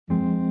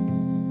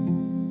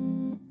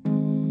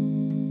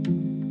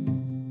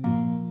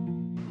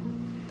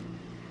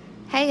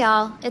Hey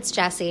y'all, it's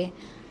Jessie.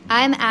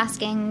 I'm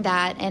asking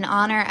that in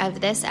honor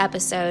of this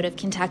episode of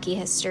Kentucky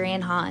History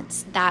and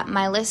Haunts, that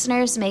my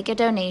listeners make a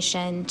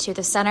donation to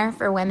the Center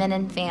for Women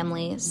and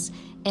Families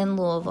in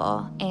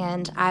Louisville,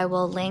 and I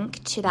will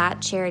link to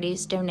that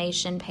charity's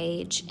donation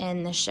page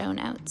in the show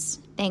notes.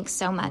 Thanks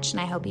so much,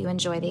 and I hope you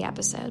enjoy the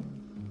episode.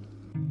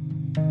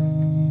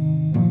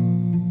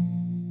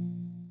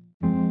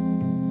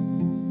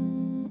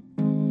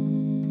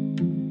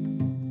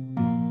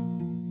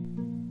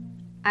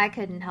 I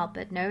couldn't help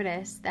but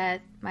notice that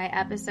my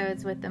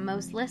episodes with the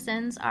most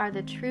listens are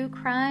the true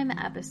crime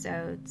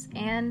episodes,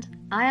 and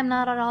I am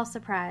not at all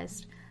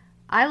surprised.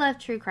 I love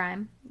true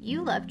crime.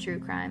 You love true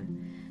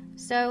crime.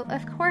 So,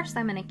 of course,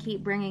 I'm going to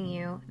keep bringing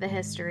you the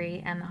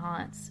history and the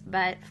haunts.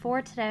 But for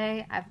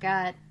today, I've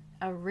got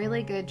a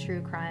really good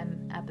true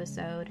crime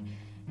episode.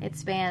 It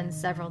spans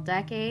several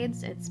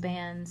decades, it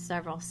spans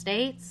several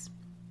states,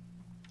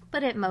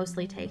 but it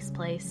mostly takes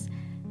place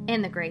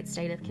in the great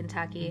state of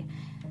Kentucky.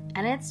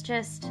 And it's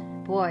just,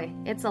 boy,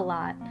 it's a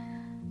lot.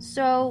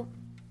 So,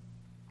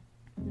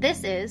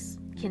 this is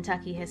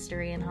Kentucky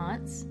History and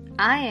Haunts.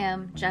 I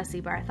am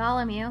Jessie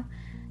Bartholomew,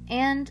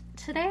 and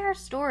today our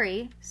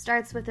story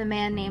starts with a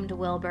man named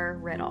Wilbur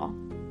Riddle.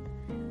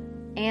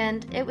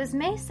 And it was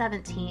May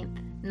 17th,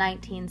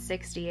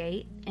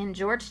 1968, in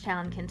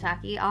Georgetown,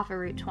 Kentucky, off of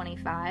Route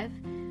 25,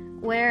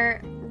 where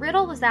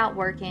Riddle was out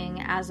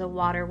working as a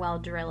water well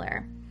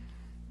driller.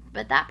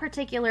 But that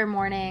particular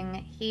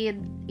morning, he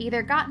had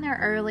either gotten there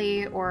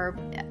early or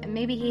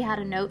maybe he had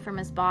a note from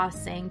his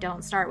boss saying,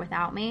 "Don't start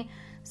without me."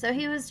 So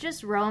he was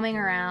just roaming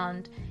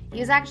around. He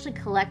was actually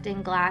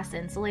collecting glass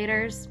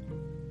insulators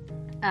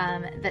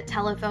that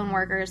telephone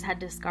workers had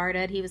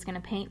discarded. He was going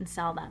to paint and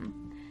sell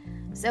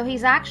them. So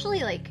he's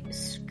actually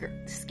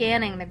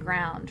scanning the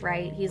ground,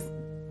 right?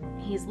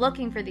 He's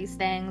looking for these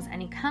things,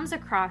 and he comes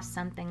across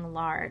something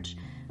large,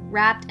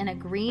 wrapped in a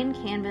green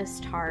canvas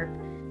tarp,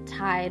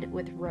 tied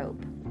with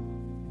rope.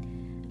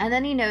 And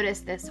then he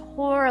noticed this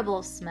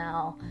horrible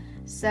smell.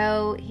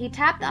 So he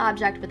tapped the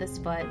object with his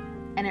foot,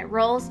 and it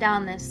rolls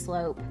down this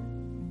slope,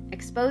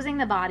 exposing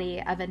the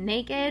body of a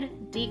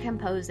naked,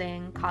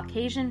 decomposing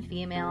Caucasian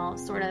female,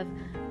 sort of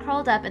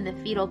curled up in the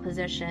fetal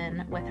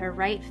position with her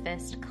right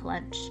fist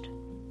clenched.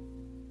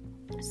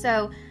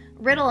 So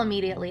Riddle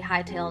immediately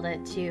hightailed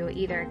it to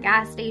either a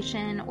gas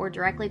station or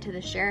directly to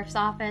the sheriff's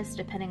office,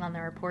 depending on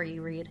the report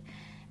you read.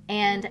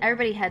 And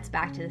everybody heads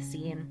back to the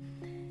scene.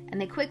 And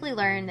they quickly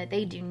learn that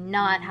they do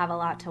not have a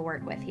lot to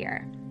work with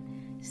here.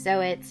 So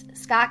it's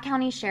Scott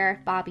County Sheriff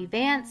Bobby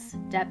Vance,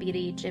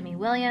 Deputy Jimmy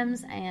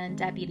Williams, and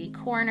Deputy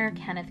Coroner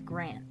Kenneth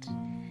Grant.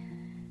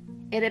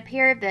 It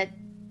appeared that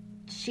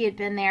she had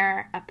been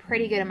there a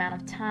pretty good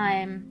amount of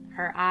time,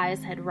 her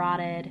eyes had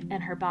rotted,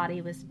 and her body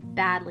was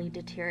badly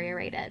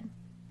deteriorated.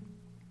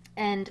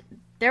 And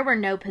there were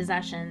no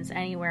possessions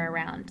anywhere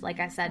around. Like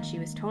I said, she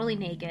was totally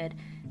naked.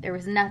 There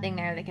was nothing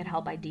there that could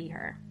help ID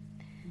her.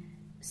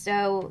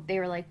 So they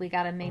were like, we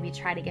gotta maybe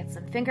try to get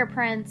some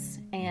fingerprints,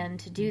 and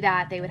to do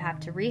that, they would have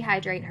to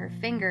rehydrate her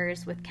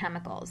fingers with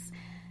chemicals.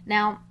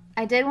 Now,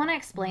 I did want to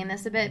explain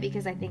this a bit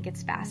because I think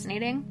it's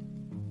fascinating.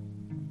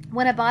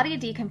 When a body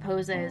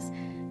decomposes,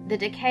 the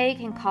decay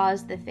can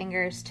cause the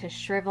fingers to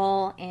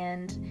shrivel,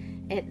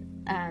 and it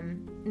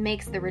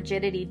makes the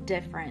rigidity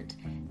different.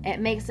 It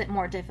makes it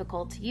more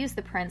difficult to use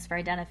the prints for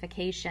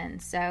identification.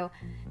 So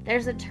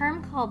there's a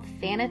term called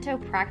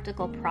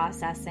thanatopractical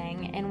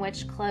processing, in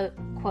which,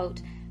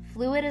 quote,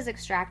 fluid is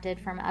extracted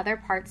from other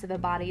parts of a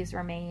body's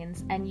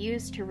remains and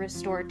used to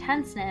restore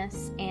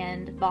tenseness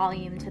and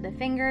volume to the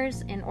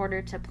fingers in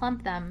order to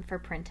plump them for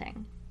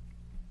printing.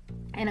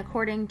 And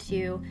according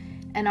to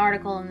an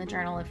article in the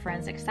Journal of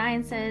Forensic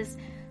Sciences,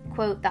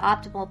 quote, the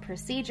optimal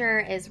procedure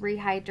is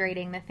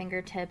rehydrating the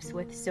fingertips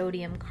with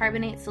sodium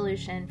carbonate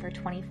solution for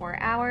 24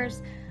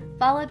 hours,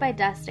 followed by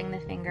dusting the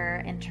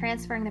finger and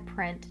transferring the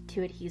print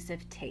to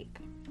adhesive tape.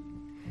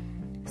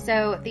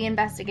 So the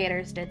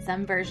investigators did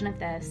some version of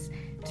this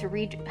to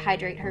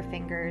rehydrate her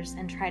fingers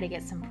and try to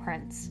get some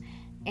prints.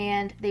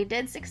 And they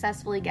did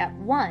successfully get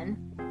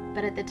one,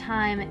 but at the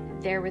time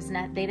they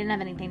didn't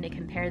have anything to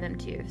compare them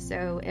to,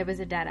 so it was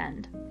a dead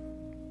end.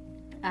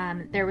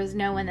 There was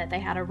no one that they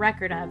had a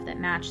record of that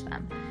matched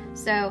them.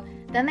 So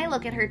then they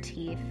look at her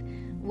teeth,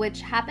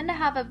 which happened to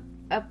have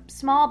a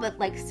small but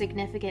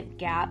significant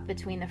gap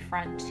between the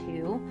front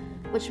two,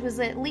 which was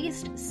at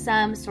least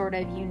some sort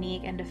of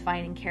unique and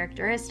defining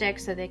characteristic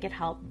so they could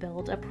help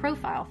build a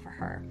profile for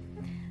her.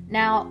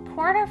 Now,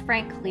 Coroner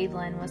Frank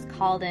Cleveland was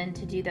called in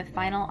to do the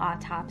final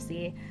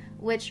autopsy,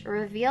 which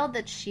revealed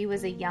that she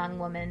was a young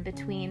woman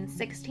between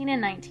 16 and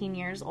 19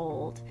 years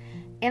old,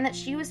 and that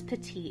she was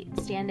petite,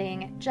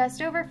 standing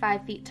just over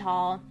 5 feet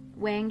tall,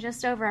 weighing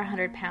just over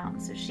 100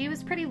 pounds, so she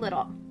was pretty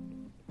little.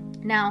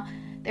 Now,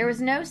 there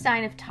was no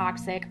sign of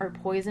toxic or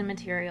poison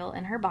material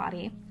in her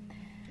body,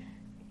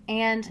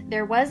 and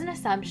there was an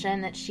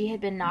assumption that she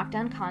had been knocked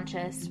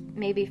unconscious,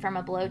 maybe from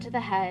a blow to the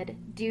head,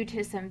 due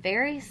to some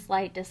very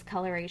slight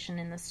discoloration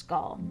in the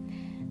skull.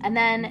 And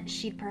then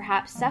she'd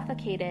perhaps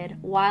suffocated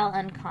while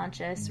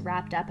unconscious,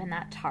 wrapped up in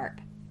that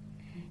tarp.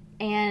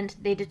 And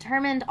they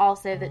determined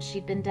also that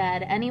she'd been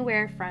dead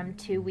anywhere from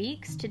 2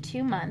 weeks to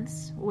 2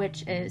 months,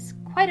 which is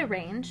quite a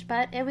range,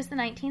 but it was the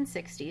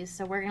 1960s,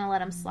 so we're going to let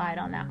them slide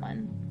on that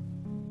one.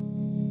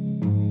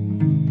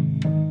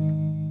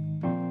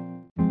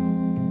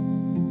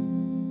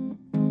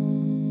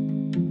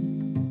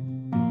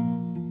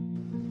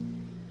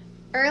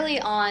 Early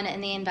on in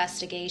the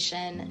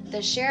investigation,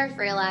 the sheriff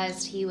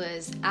realized he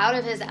was out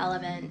of his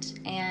element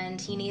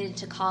and he needed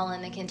to call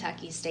in the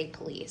Kentucky State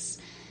Police.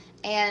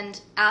 And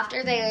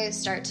after they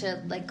start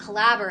to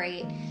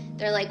collaborate,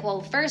 they're like,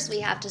 well, first we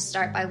have to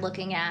start by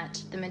looking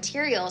at the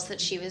materials that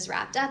she was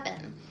wrapped up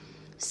in.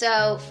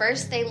 So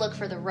first they look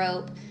for the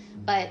rope,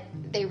 but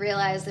they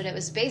realized that it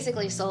was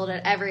basically sold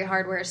at every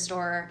hardware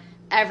store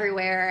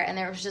everywhere, and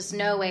there was just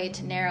no way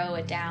to narrow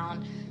it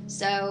down.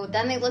 So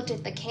then they looked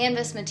at the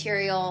canvas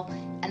material,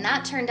 and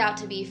that turned out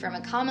to be from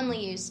a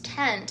commonly used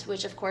tent,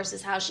 which of course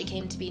is how she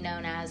came to be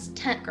known as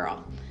Tent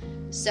Girl.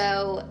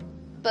 So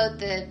both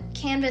the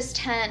canvas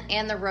tent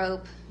and the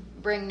rope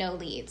bring no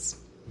leads.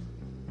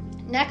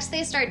 Next,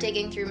 they start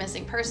digging through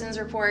missing persons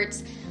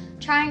reports,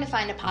 trying to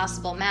find a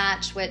possible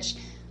match, which,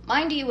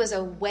 mind you, was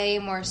a way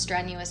more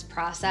strenuous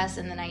process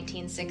in the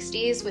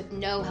 1960s with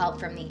no help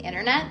from the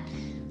internet.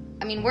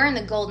 I mean, we're in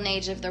the golden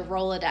age of the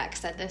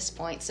Rolodex at this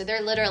point, so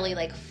they're literally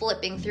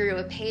flipping through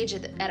a page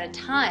at a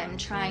time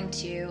trying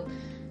to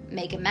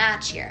make a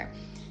match here.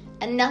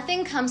 And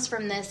nothing comes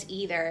from this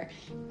either.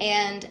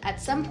 And at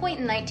some point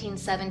in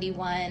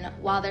 1971,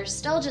 while they're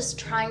still just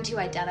trying to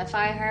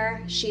identify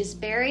her, she's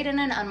buried in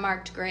an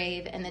unmarked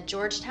grave in the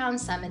Georgetown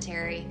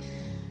Cemetery.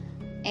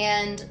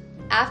 And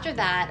after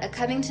that, a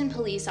Covington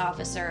police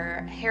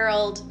officer,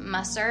 Harold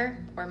Musser,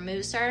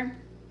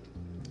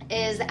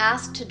 is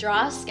asked to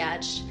draw a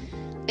sketch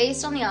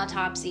based on the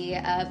autopsy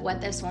of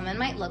what this woman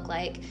might look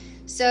like,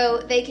 so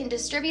they can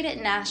distribute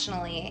it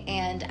nationally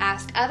and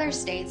ask other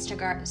states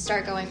to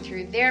start going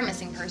through their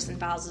missing person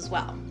files as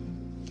well.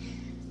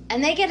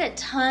 And they get a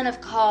ton of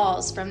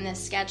calls from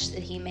this sketch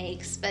that he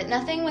makes, but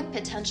nothing with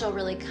potential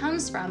really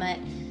comes from it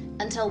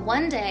until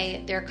one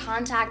day they're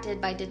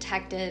contacted by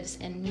detectives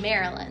in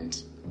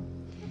Maryland.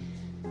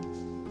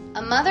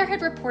 A mother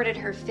had reported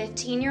her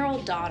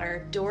 15-year-old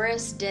daughter,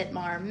 Doris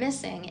Ditmar,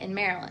 missing in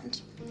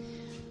Maryland.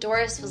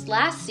 Doris was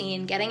last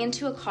seen getting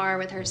into a car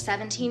with her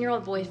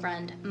 17-year-old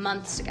boyfriend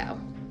months ago.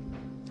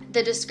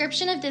 The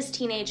description of this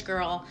teenage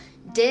girl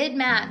did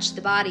match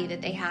the body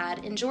that they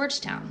had in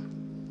Georgetown.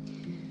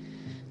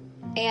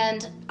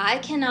 And I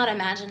cannot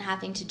imagine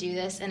having to do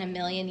this in a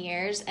million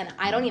years, and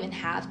I don't even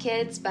have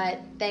kids, but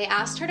they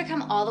asked her to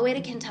come all the way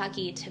to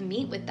Kentucky to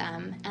meet with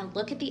them and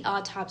look at the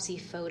autopsy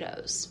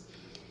photos.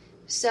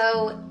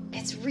 So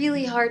it's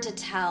really hard to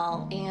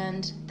tell,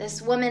 and this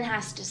woman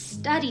has to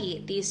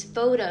study these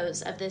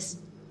photos of this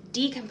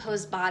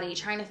decomposed body,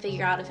 trying to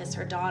figure out if it's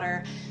her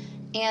daughter,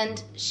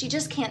 and she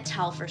just can't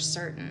tell for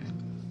certain.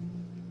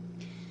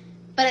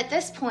 But at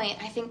this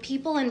point, I think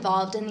people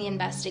involved in the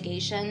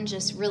investigation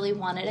just really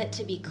wanted it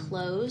to be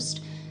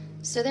closed.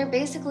 So they're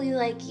basically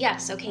like,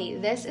 yes, okay,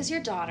 this is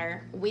your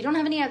daughter. We don't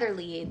have any other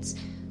leads.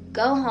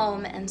 Go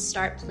home and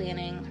start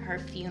planning her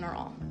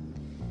funeral.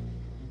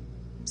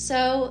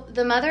 So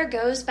the mother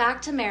goes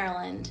back to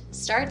Maryland,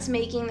 starts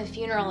making the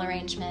funeral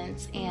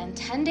arrangements, and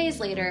 10 days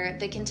later,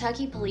 the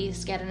Kentucky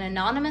police get an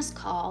anonymous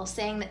call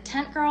saying that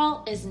Tent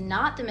Girl is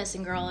not the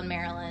missing girl in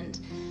Maryland,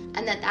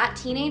 and that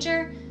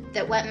teenager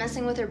that went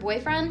missing with her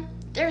boyfriend,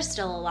 they're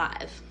still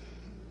alive.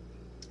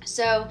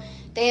 So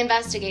they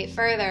investigate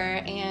further,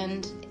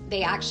 and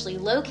they actually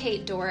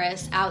locate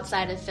Doris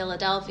outside of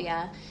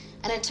Philadelphia,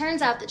 and it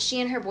turns out that she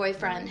and her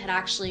boyfriend had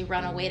actually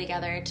run away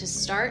together to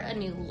start a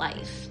new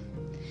life.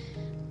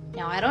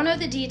 Now, I don't know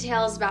the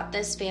details about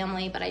this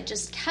family, but I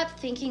just kept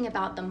thinking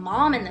about the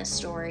mom in this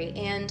story,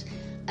 and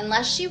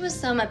unless she was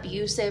some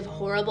abusive,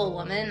 horrible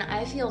woman,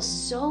 I feel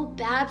so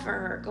bad for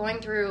her going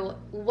through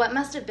what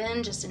must have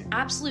been just an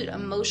absolute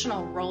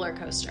emotional roller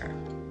coaster.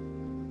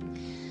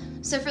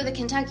 So for the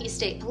Kentucky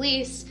State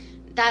Police,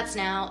 that's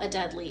now a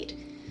dead lead.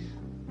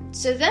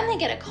 So then they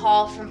get a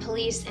call from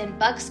police in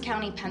Bucks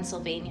County,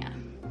 Pennsylvania.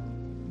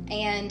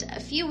 And a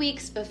few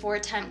weeks before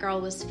Tent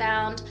Girl was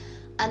found,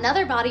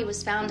 another body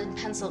was found in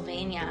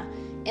Pennsylvania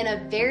in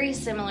a very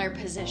similar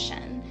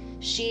position.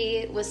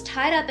 She was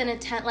tied up in a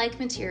tent-like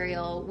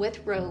material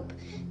with rope,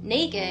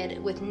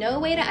 naked, with no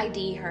way to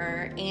ID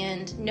her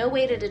and no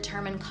way to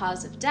determine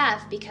cause of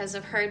death because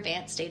of her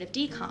advanced state of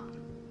decomp.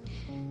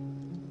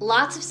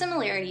 Lots of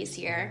similarities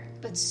here,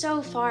 but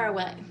so far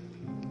away.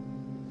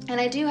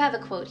 And I do have a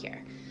quote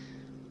here.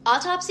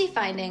 Autopsy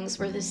findings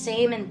were the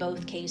same in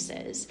both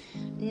cases.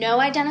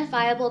 No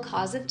identifiable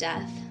cause of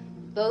death.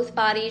 Both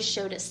bodies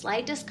showed a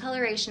slight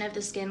discoloration of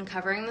the skin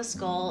covering the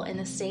skull in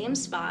the same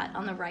spot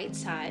on the right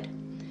side.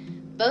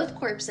 Both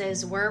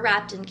corpses were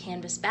wrapped in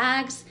canvas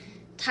bags,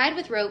 tied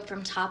with rope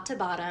from top to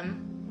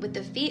bottom, with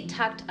the feet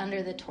tucked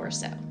under the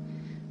torso.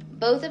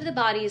 Both of the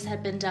bodies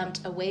had been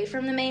dumped away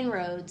from the main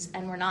roads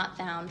and were not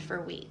found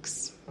for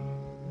weeks.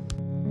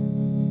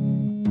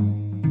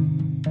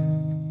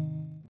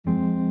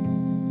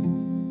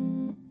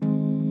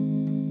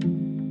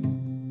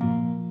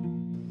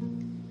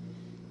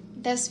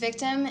 This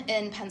victim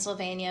in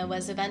Pennsylvania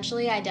was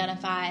eventually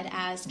identified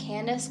as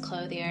Candace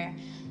Clothier,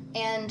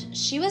 and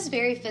she was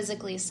very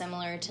physically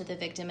similar to the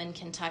victim in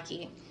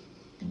Kentucky.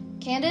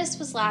 Candace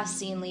was last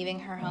seen leaving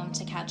her home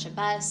to catch a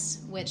bus,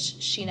 which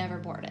she never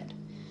boarded.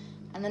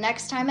 And the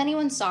next time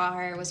anyone saw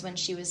her was when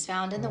she was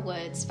found in the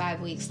woods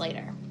 5 weeks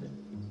later.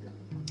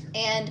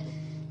 And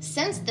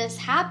since this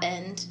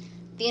happened,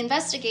 the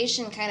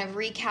investigation kind of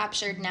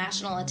recaptured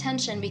national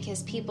attention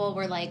because people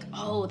were like,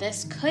 oh,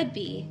 this could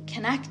be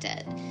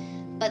connected.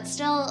 But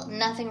still,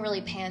 nothing really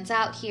pans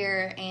out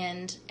here,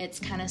 and it's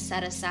kind of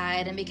set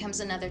aside and becomes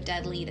another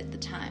dead lead at the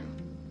time.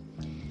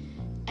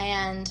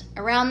 And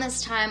around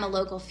this time, a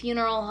local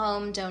funeral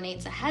home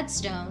donates a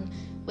headstone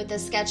with a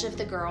sketch of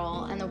the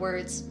girl and the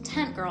words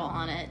 "Tent Girl"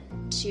 on it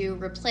to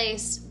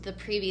replace the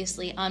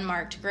previously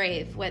unmarked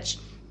grave, which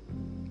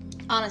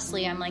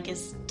honestly, I'm like,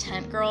 is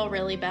Tent Girl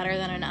really better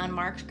than an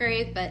unmarked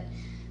grave? But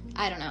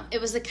I don't know.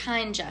 It was a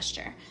kind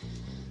gesture.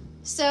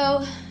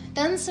 So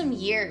then some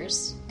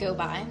years go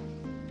by,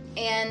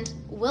 and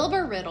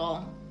Wilbur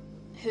Riddle,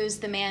 who's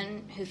the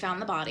man who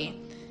found the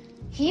body,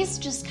 he's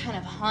just kind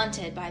of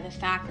haunted by the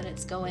fact that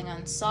it's going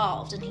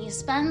unsolved, and he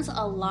spends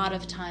a lot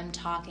of time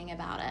talking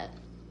about it.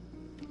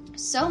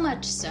 So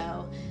much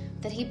so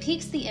that he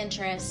piques the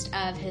interest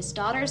of his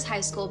daughter's high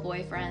school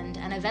boyfriend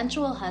and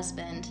eventual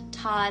husband,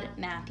 Todd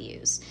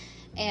Matthews.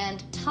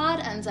 And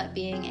Todd ends up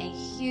being a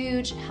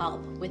huge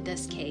help with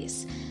this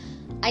case.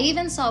 I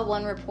even saw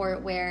one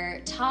report where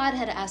Todd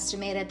had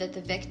estimated that the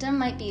victim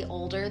might be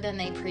older than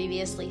they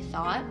previously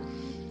thought,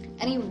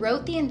 and he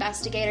wrote the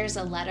investigators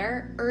a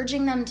letter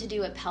urging them to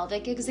do a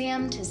pelvic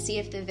exam to see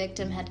if the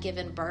victim had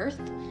given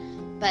birth,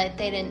 but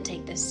they didn't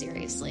take this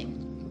seriously.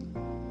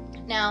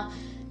 Now,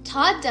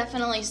 Todd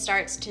definitely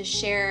starts to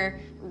share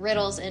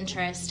Riddle's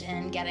interest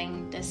in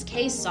getting this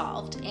case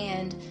solved,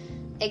 and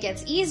it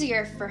gets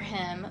easier for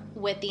him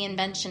with the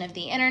invention of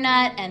the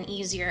internet and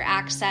easier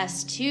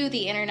access to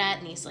the internet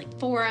and these like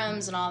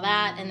forums and all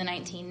that in the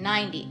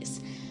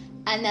 1990s.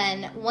 And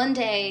then one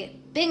day,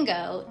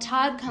 bingo,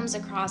 Todd comes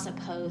across a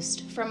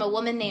post from a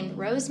woman named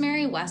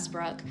Rosemary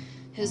Westbrook,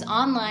 who's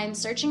online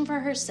searching for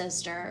her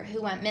sister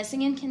who went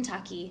missing in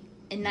Kentucky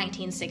in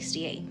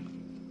 1968.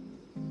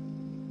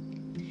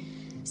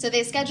 So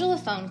they schedule a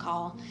phone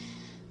call,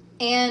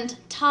 and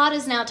Todd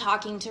is now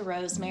talking to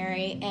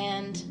Rosemary,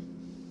 and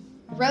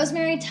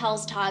Rosemary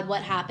tells Todd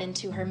what happened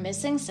to her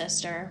missing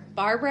sister,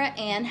 Barbara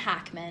Ann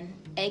Hackman,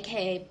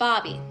 aka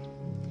Bobby.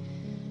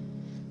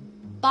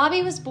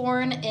 Bobby was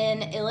born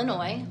in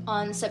Illinois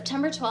on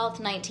September 12,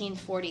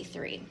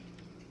 1943.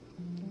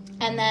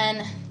 And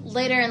then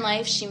later in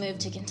life, she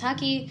moved to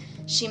Kentucky.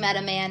 She met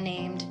a man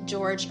named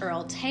George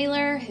Earl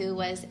Taylor, who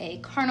was a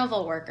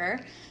carnival worker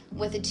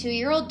with a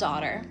 2-year-old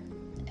daughter,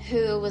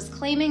 who was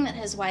claiming that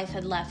his wife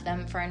had left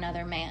them for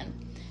another man.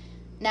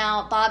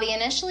 Now, Bobby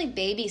initially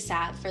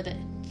babysat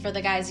for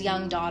the guy's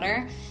young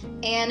daughter,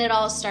 and it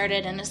all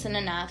started innocent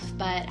enough,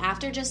 but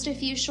after just a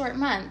few short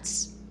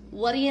months,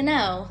 what do you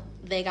know,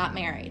 they got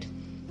married.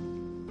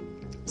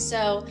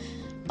 So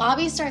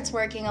Bobby starts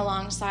working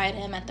alongside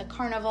him at the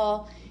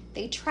carnival.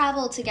 They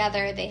travel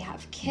together, they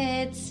have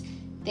kids,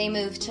 they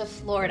move to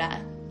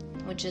Florida,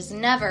 which is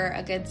never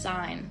a good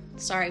sign.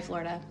 Sorry,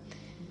 Florida.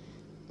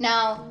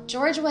 Now,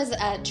 George was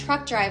a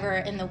truck driver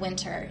in the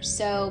winter,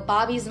 so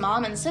Bobby's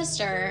mom and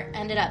sister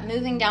ended up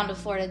moving down to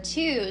Florida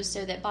too,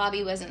 so that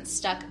Bobby wasn't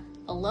stuck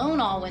alone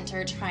all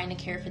winter trying to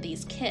care for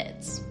these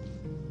kids.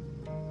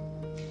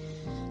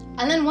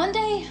 And then one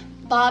day,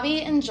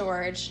 Bobby and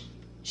George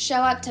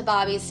show up to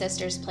Bobby's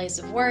sister's place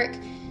of work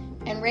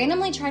and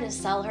randomly try to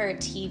sell her a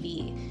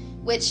TV,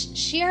 which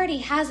she already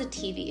has a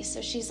TV, so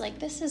she's like,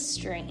 this is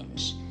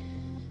strange.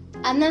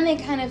 And then they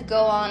kind of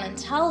go on and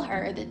tell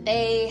her that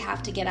they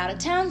have to get out of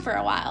town for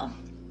a while.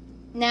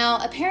 Now,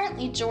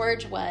 apparently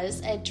George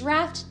was a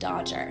draft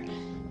dodger,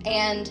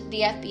 and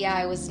the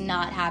FBI was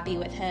not happy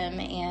with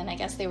him, and I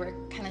guess they were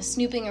kind of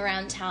snooping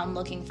around town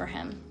looking for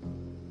him.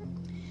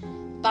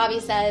 Bobby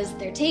says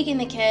they're taking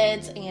the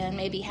kids and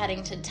maybe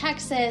heading to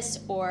Texas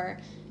or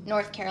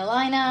North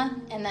Carolina,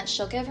 and that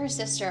she'll give her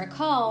sister a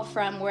call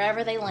from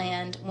wherever they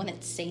land when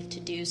it's safe to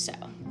do so.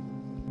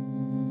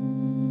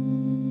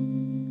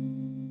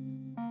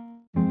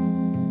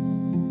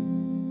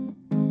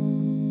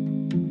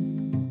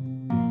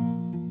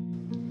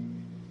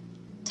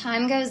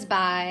 Time goes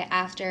by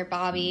after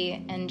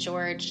Bobby and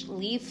George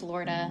leave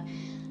Florida,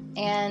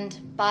 and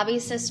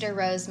Bobby's sister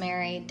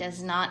Rosemary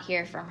does not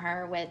hear from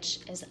her,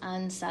 which is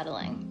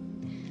unsettling.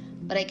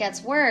 But it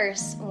gets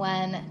worse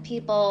when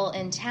people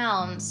in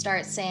town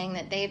start saying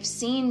that they've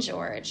seen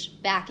George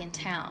back in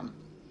town.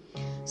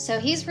 So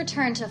he's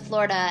returned to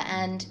Florida,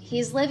 and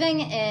he's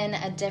living in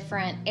a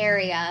different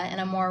area, in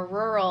a more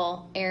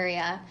rural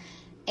area,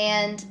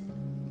 and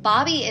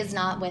Bobby is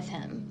not with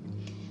him.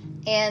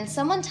 And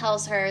someone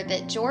tells her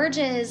that George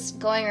is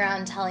going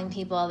around telling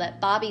people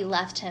that Bobby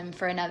left him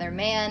for another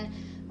man,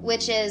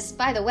 which is,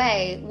 by the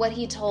way, what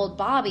he told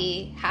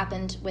Bobby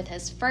happened with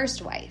his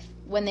first wife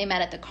when they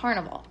met at the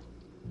carnival.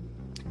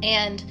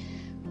 And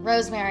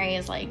Rosemary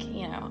is like,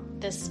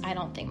 I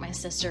don't think my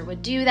sister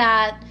would do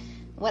that,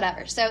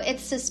 whatever. So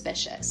it's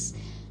suspicious.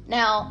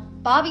 Now,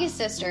 Bobby's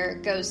sister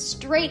goes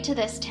straight to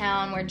this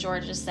town where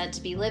George is said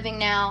to be living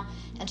now,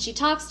 and she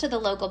talks to the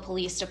local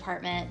police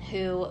department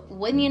who,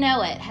 wouldn't you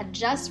know it, had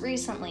just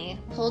recently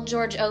pulled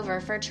George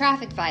over for a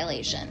traffic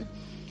violation.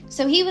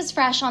 So he was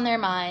fresh on their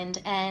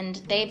mind, and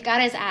they've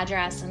got his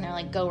address, and they're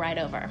like, go right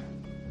over.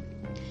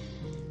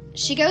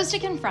 She goes to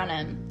confront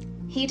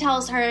him. He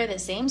tells her the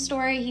same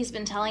story he's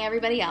been telling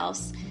everybody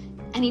else,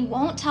 and he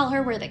won't tell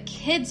her where the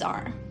kids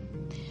are.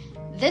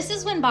 This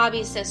is when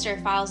Bobby's sister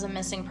files a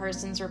missing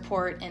persons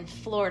report in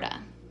Florida.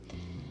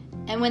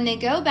 And when they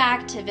go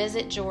back to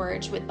visit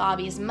George with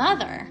Bobby's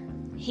mother,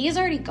 he's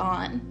already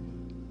gone.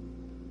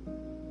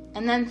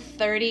 And then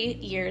 30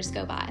 years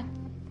go by.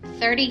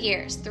 30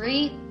 years,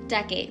 3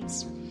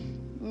 decades.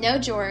 No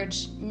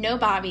George, no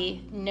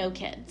Bobby, no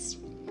kids.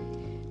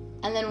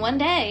 And then one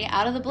day,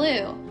 out of the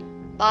blue,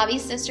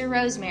 Bobby's sister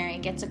Rosemary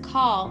gets a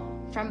call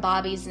from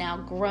Bobby's now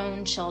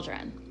grown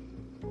children.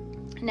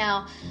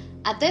 Now,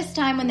 at this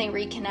time when they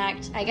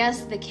reconnect, I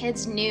guess the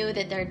kids knew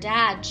that their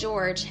dad,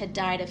 George, had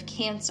died of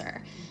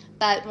cancer.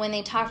 But when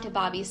they talk to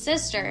Bobby's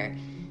sister,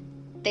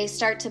 they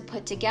start to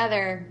put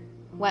together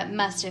what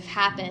must have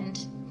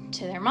happened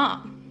to their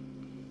mom.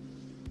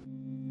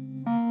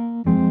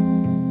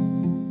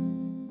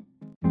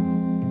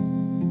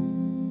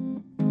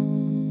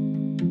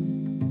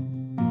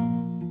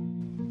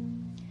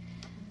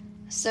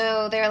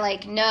 So they're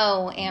like,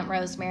 no, Aunt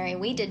Rosemary,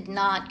 we did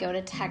not go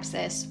to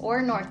Texas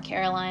or North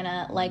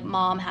Carolina like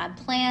Mom had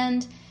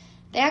planned.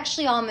 They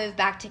actually all moved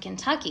back to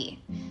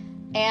Kentucky.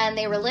 And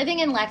they were living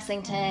in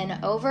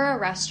Lexington over a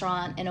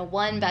restaurant in a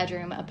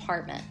 1-bedroom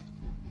apartment.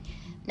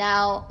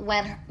 Now,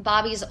 when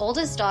Bobby's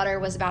oldest daughter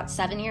was about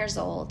 7 years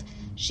old,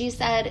 she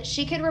said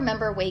she could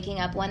remember waking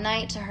up one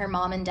night to her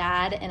mom and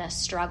dad in a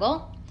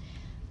struggle.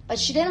 But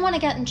she didn't want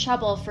to get in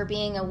trouble for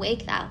being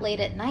awake that late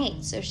at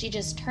night, so she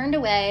just turned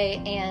away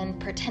and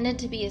pretended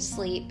to be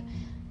asleep.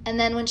 And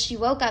then when she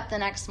woke up the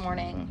next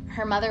morning,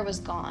 her mother was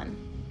gone.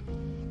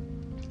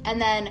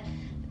 And then,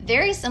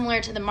 very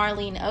similar to the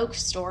Marlene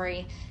Oaks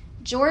story,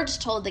 George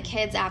told the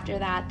kids after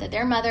that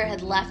their mother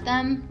had left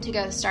them to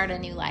go start a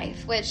new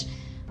life, which,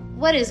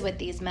 what is with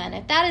these men?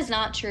 If that is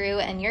not true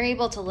and you're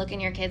able to look in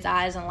your kids'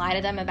 eyes and lie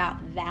to them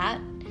about that,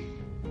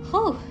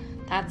 whew,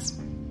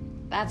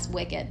 that's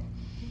wicked.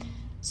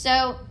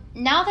 So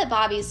now that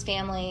Bobby's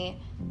family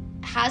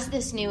has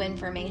this new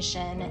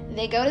information,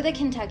 they go to the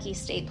Kentucky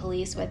State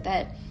Police with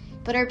it,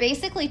 but are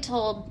basically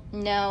told,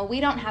 no, we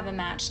don't have a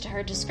match to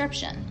her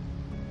description.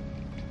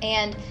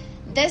 And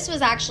this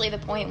was actually the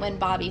point when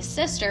Bobby's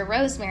sister,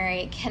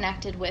 Rosemary,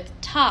 connected with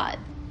Todd,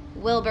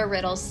 Wilbur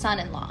Riddle's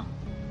son-in-law.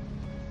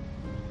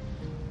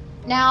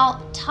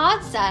 Now,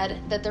 Todd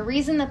said that the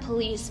reason the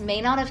police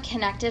may not have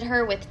connected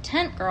her with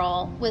Tent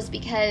Girl was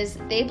because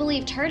they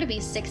believed her to be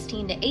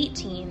 16 to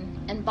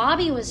 18, and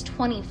Bobby was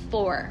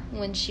 24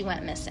 when she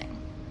went missing.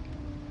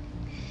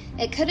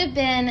 It could have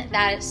been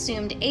that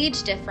assumed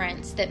age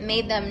difference that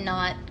made them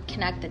not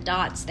connect the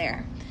dots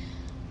there.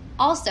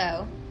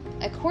 Also,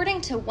 according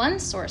to one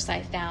source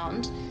I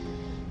found,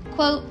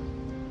 quote,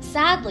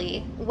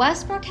 sadly,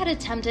 Westbrook had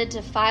attempted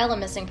to file a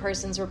missing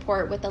persons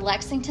report with the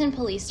Lexington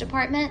Police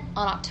Department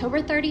on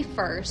October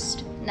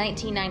 31st,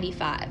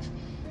 1995,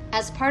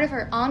 as part of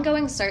her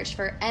ongoing search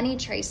for any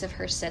trace of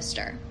her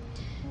sister.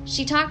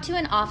 She talked to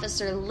an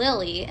officer,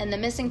 Lily, in the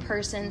Missing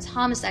Persons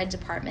Homicide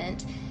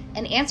Department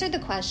and answered the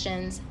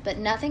questions, but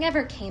nothing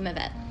ever came of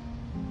it.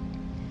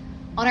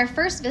 On her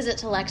first visit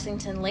to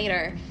Lexington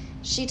later,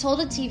 she told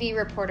a TV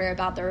reporter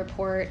about the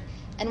report,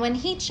 and when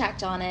he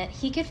checked on it,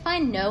 he could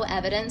find no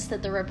evidence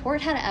that the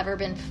report had ever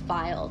been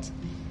filed.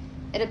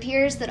 It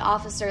appears that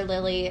Officer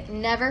Lilly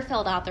never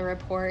filled out the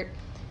report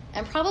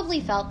and probably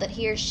felt that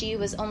he or she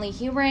was only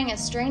humoring a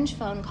strange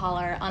phone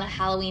caller on a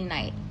Halloween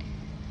night,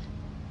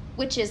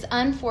 which is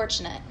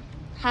unfortunate.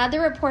 Had the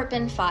report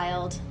been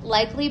filed,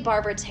 likely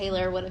Barbara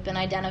Taylor would have been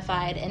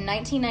identified in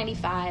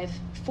 1995,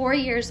 4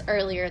 years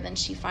earlier than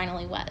she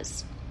finally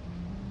was.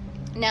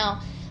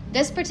 Now,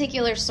 this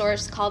particular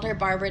source called her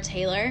Barbara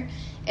Taylor.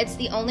 It's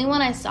the only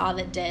one I saw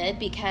that did,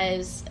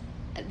 because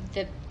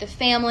the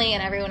family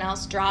and everyone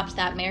else dropped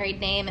that married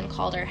name and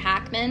called her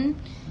Hackman,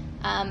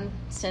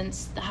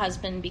 since the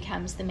husband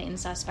becomes the main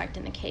suspect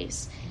in the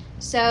case.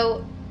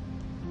 So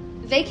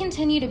they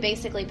continue to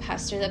basically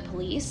pester the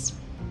police,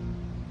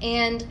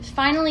 and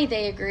finally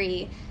they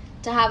agree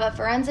to have a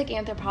forensic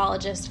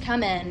anthropologist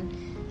come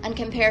in and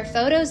compare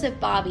photos of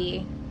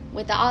Bobby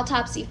with the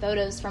autopsy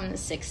photos from the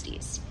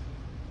 60s.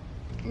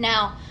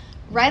 Now,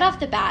 right off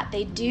the bat,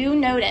 they do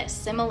notice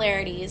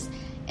similarities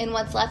in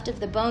what's left of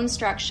the bone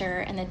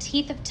structure and the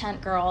teeth of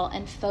Tent Girl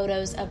and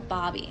photos of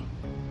Bobby.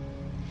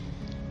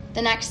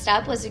 The next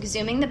step was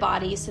exhuming the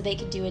body so they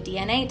could do a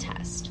DNA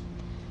test.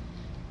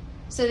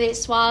 So they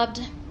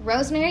swabbed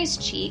Rosemary's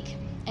cheek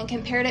and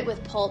compared it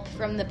with pulp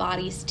from the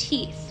body's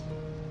teeth,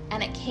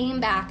 and it came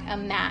back a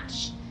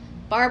match.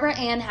 Barbara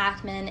Ann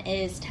Hackman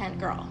is Tent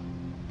Girl.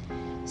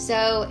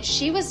 So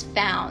she was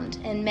found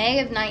in May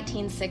of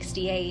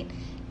 1968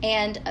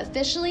 and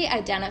officially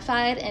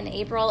identified in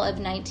April of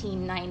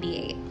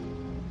 1998.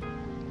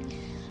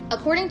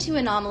 According to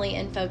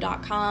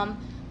AnomalyInfo.com,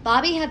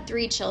 Bobby had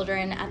 3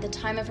 children at the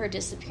time of her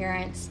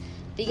disappearance,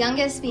 the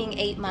youngest being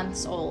 8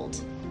 months old.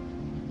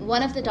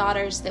 One of the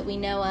daughters that we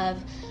know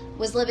of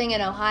was living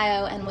in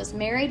Ohio and was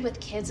married with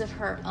kids of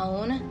her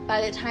own by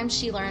the time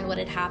she learned what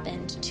had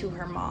happened to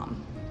her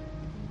mom.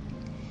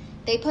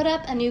 They put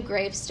up a new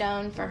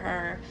gravestone for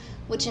her,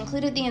 which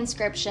included the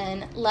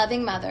inscription,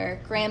 "Loving Mother,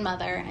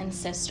 Grandmother, and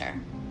Sister."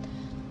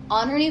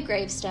 On her new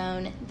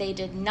gravestone, they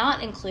did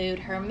not include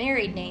her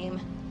married name,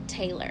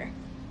 Taylor.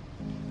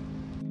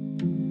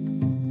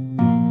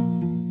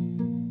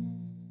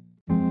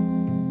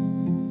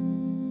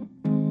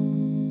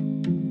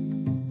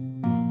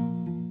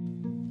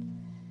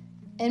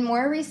 In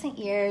more recent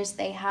years,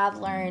 they have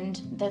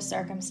learned the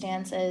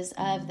circumstances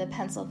of the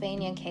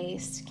Pennsylvania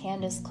case,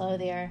 Candace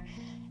Clothier,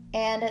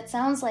 and it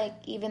sounds like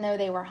even though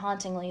they were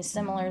hauntingly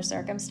similar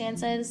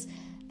circumstances,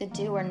 the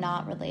two were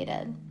not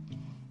related.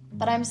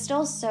 But I'm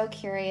still so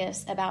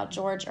curious about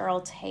George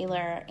Earl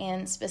Taylor,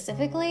 and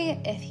specifically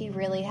if he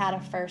really had a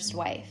first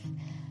wife.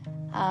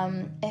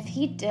 If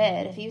he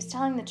did, if he was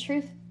telling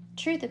the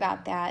truth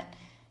about that,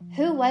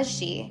 who was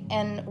she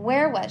and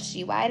where was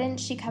she? Why didn't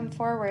she come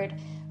forward?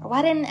 Or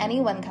why didn't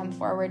anyone come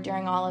forward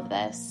during all of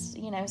this?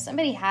 You know,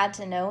 somebody had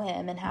to know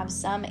him and have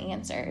some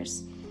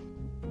answers.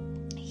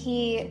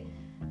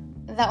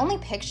 The only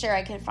picture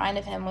I could find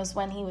of him was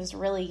when he was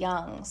really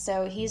young,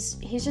 so he's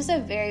just a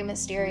very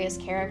mysterious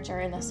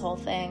character in this whole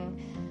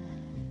thing.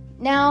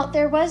 Now,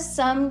 there was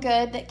some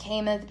good that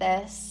came of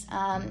this.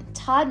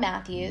 Todd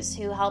Matthews,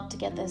 who helped to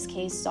get this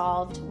case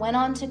solved, went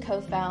on to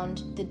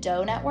co-found the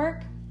Doe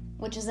Network,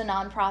 which is a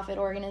nonprofit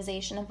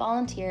organization of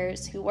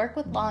volunteers who work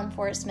with law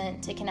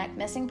enforcement to connect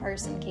missing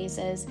person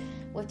cases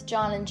with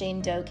John and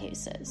Jane Doe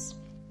cases.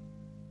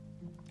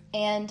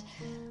 And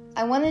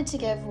I wanted to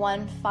give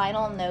one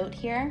final note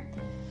here.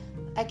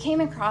 I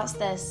came across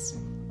this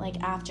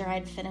after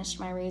I'd finished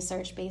my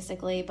research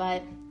basically,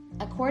 but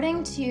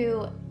according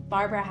to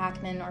Barbara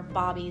Hackman, or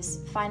Bobby's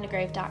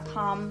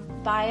findagrave.com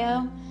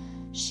bio,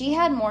 she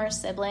had more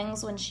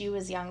siblings when she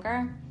was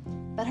younger,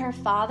 but her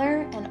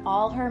father and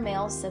all her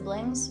male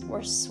siblings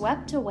were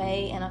swept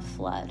away in a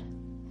flood.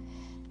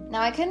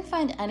 Now, I couldn't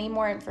find any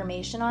more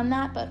information on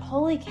that, but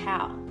holy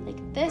cow,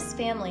 this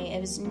family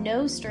is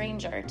no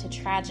stranger to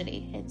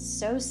tragedy. It's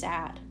so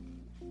sad.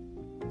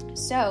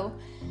 So,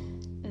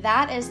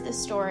 that is the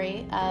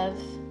story of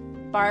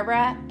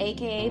Barbara,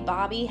 aka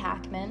Bobby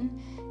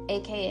Hackman,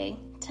 aka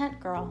Tent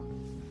Girl.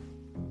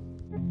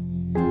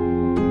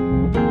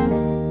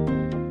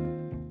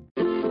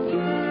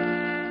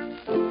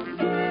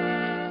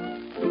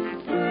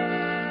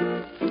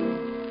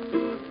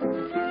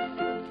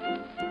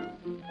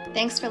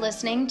 Thanks for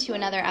listening to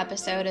another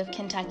episode of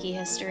Kentucky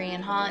History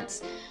and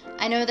Haunts.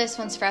 I know this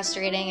one's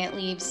frustrating. It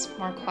leaves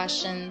more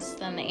questions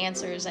than the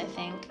answers, I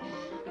think.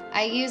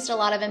 I used a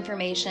lot of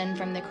information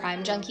from the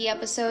Crime Junkie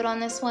episode on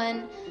this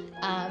one.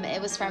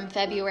 It was from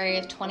February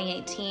of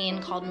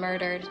 2018 called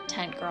Murdered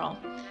Tent Girl.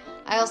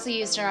 I also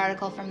used an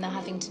article from the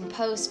Huffington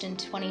Post in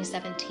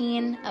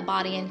 2017, A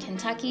Body in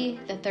Kentucky,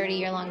 the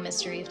 30-year-long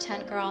mystery of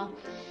Tent Girl,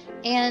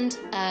 and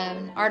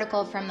an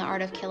article from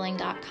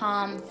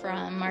theartofkilling.com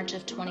from March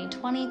of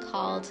 2020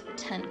 called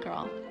Tent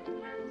Girl.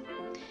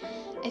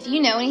 If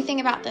you know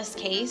anything about this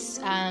case,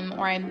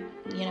 or I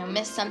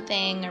missed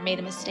something or made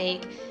a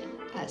mistake,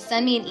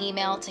 send me an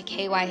email to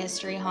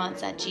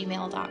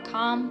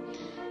kyhistoryhaunts@gmail.com.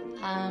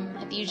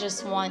 If you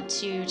just want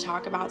to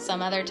talk about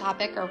some other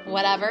topic or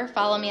whatever,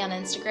 follow me on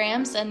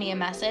Instagram, send me a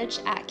message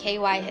at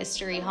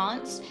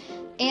kyhistoryhaunts,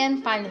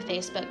 and find the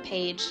Facebook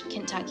page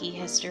Kentucky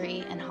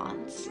History and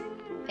Haunts.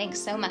 Thanks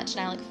so much,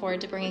 and I look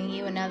forward to bringing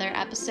you another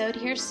episode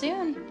here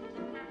soon.